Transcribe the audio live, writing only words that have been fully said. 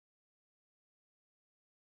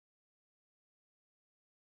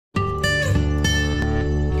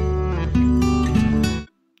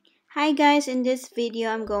Hi guys, in this video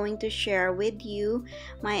I'm going to share with you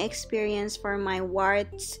my experience for my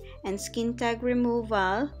warts and skin tag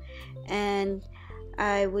removal, and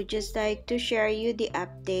I would just like to share you the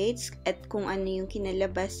updates at kung ano yung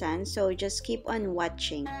kinalabasan, so just keep on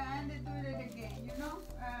watching. And do it again,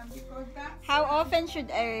 because that's... How often should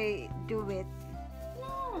I do it?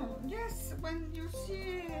 No, just when you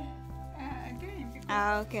see again.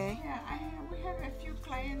 Because, Okay. Yeah, we have a few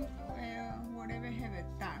clients whatever have a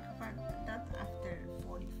dark, but that's after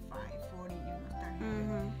 45, 40, start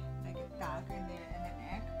having like a dark in the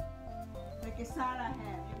neck, like a Sarah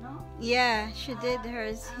had, Yeah, she did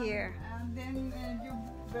hers here. And then you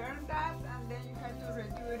burn that, and then you have to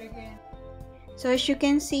redo it again. So as you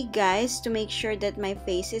can see guys, to make sure that my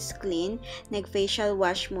face is clean, nag-facial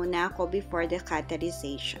wash muna ako before the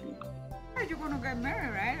cauterization. You're gonna get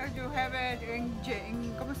married, right? Or you have it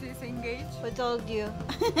 ¿cómo se dice, engaged? Who told you?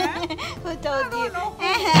 Huh? Who told you?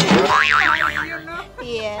 You know?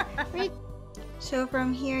 Yeah. So from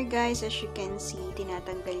here guys, as you can see,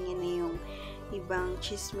 tinatanggal niya na yung ibang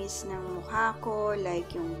chismis ng mukha ko, like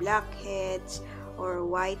yung blackheads or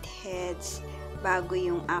whiteheads, bago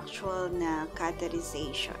yung actual na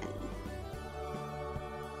cauterization.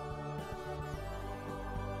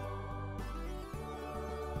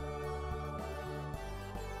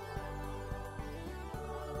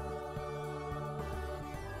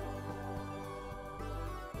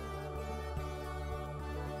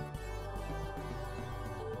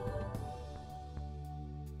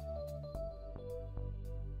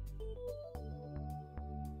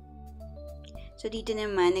 So, dito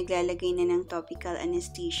naman, naglalagay na ng topical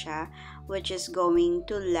anesthesia, which is going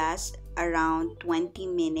to last around 20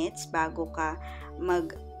 minutes bago ka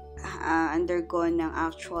mag-undergo ng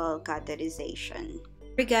actual cauterization.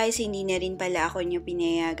 Pero guys, hindi na rin pala ako nyo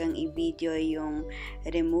pinayagang i-video yung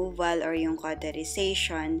removal or yung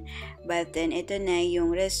cauterization. But then, ito na yung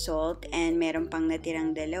result and meron pang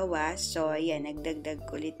natirang dalawa. So, ayan, nagdagdag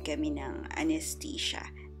ulit kami ng anesthesia.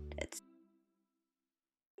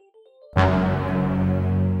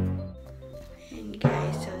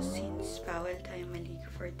 Guys, so since bawal tayo maligo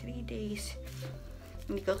for 3 days,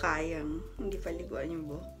 hindi ko kayang hindi paliguan yung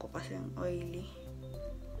buhok ko kasi ang oily.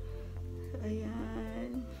 So,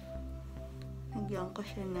 ayan. Nagyan ko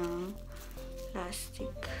siya ng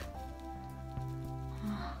plastic.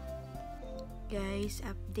 Guys,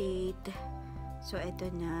 update. So,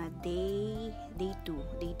 eto na. Day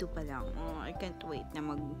 2. Day 2 pa lang. Oh, I can't wait na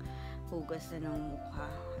maghugas na ng mukha.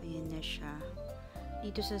 Ayan na siya.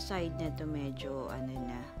 Dito sa side na to medyo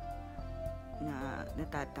na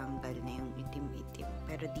natatanggal na yung itim-itim.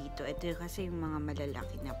 Pero dito, ito kasi yung mga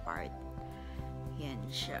malalaki na part. Yan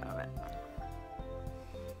siya.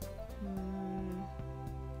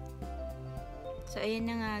 So, ayan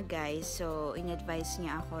na nga guys. So, in-advise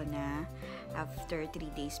niya ako na after 3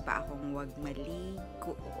 days pa akong wag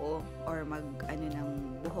maligo or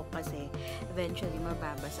ng buhok kasi eventually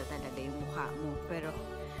mababasa talaga yung mukha mo. Pero,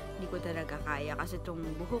 hindi ko talaga kaya kasi itong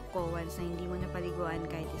buhok ko, once na hindi mo napaliguan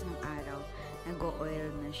kahit isang araw,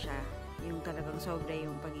 nag-o-oil na siya. Yung talagang sobra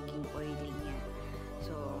yung pagiging oily niya.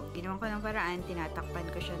 So, ginawa ko ng paraan, tinatakpan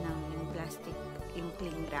ko siya ng yung plastic, yung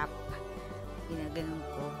cling wrap. Ginaganon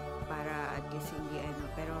ko para at least hindi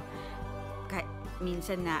pero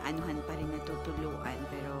minsan na anuhan pa rin natutuluan,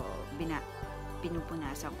 pero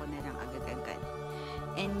pinupunasan ko na lang agad-agad.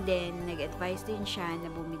 And then, nag-advise din siya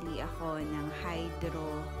na bumili ako ng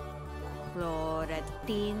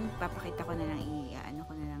hydrochloroquine. Papakita ko na lang,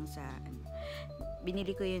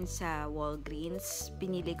 binili ko yun sa Walgreens.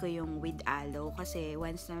 Pinili ko yung with aloe kasi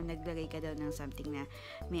once na naglagay ka daw ng something na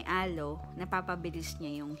may aloe, napapabilis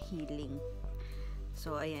niya yung healing.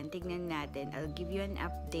 So, ayan, tignan natin. I'll give you an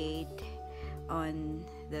update on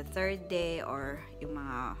the 3rd day or yung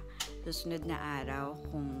mga susunod na araw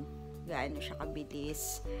kung gaano siya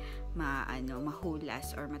kabilis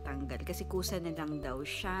mahulas or matanggal. Kasi kusa na lang daw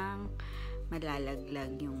siyang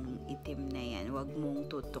malalaglag yung itim na yan. Huwag mong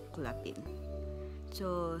tutuklapin.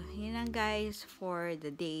 So, yun lang guys for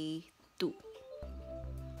the day 2.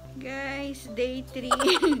 Guys, day 3.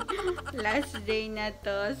 Last day na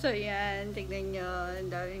to. So, yan. Tignan nyo. Ang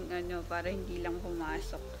daming para hindi lang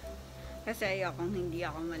pumasok. Kasi hindi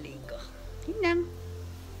ako maligo. Yun lang.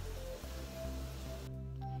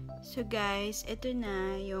 So guys, ito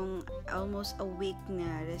na yung almost a week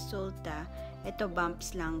na resulta. Ito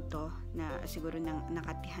bumps lang to na siguro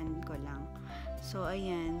nakatihan ko lang. So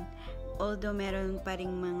ayan, although meron pa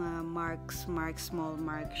ring mga marks, small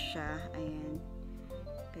marks siya. Ayan.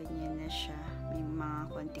 Ganyan na siya. May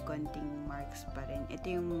mga konti-konting marks pa rin. Ito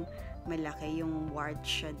yung malaki, yung warts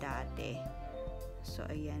siya dati. So,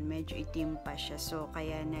 ayan, medyo itim pa siya. So,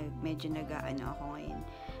 kaya medyo nag-ano ako ngayon,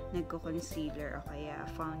 nagko-concealer o kaya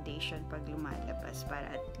foundation pag lumalabas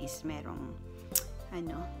para at least merong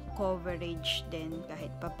coverage din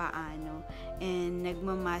kahit papaano. And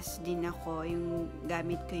nagmamask din ako, yung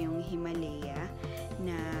gamit ko yung Himalaya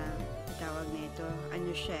na tawag nito,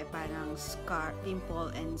 siya parang scar, pimple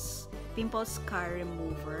scar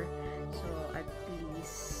remover. So at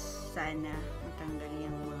least sana matanggal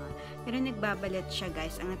yung mga, pero nagbabalat siya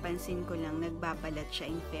guys. Ang napansin ko lang, nagbabalat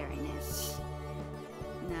siya in fairness,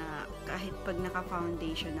 na kahit pag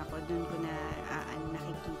naka-foundation ako, dun ko na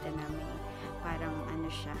nakikita na may parang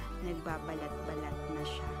siya, nagbabalat-balat na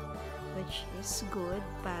siya, which is good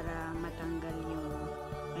para matanggal yung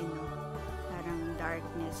parang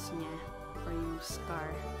darkness niya or yung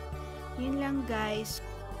scar. Yun lang guys.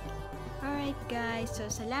 Alright guys, so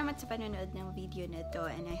salamat sa panonood ng video na to,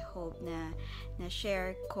 and I hope na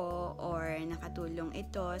na-share ko or nakatulong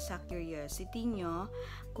ito sa curiosity nyo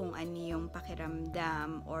kung ano yung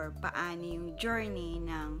pakiramdam or paano yung journey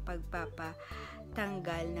ng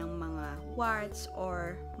pagpapatanggal ng mga warts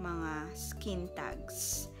or mga skin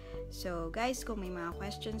tags. So guys, kung may mga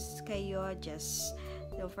questions kayo, just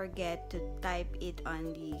don't forget to type it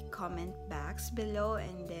on the comment box below,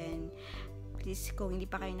 and then please, kung hindi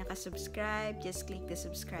pa kayo nakasubscribe, just click the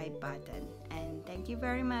subscribe button. And thank you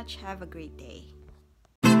very much. Have a great day.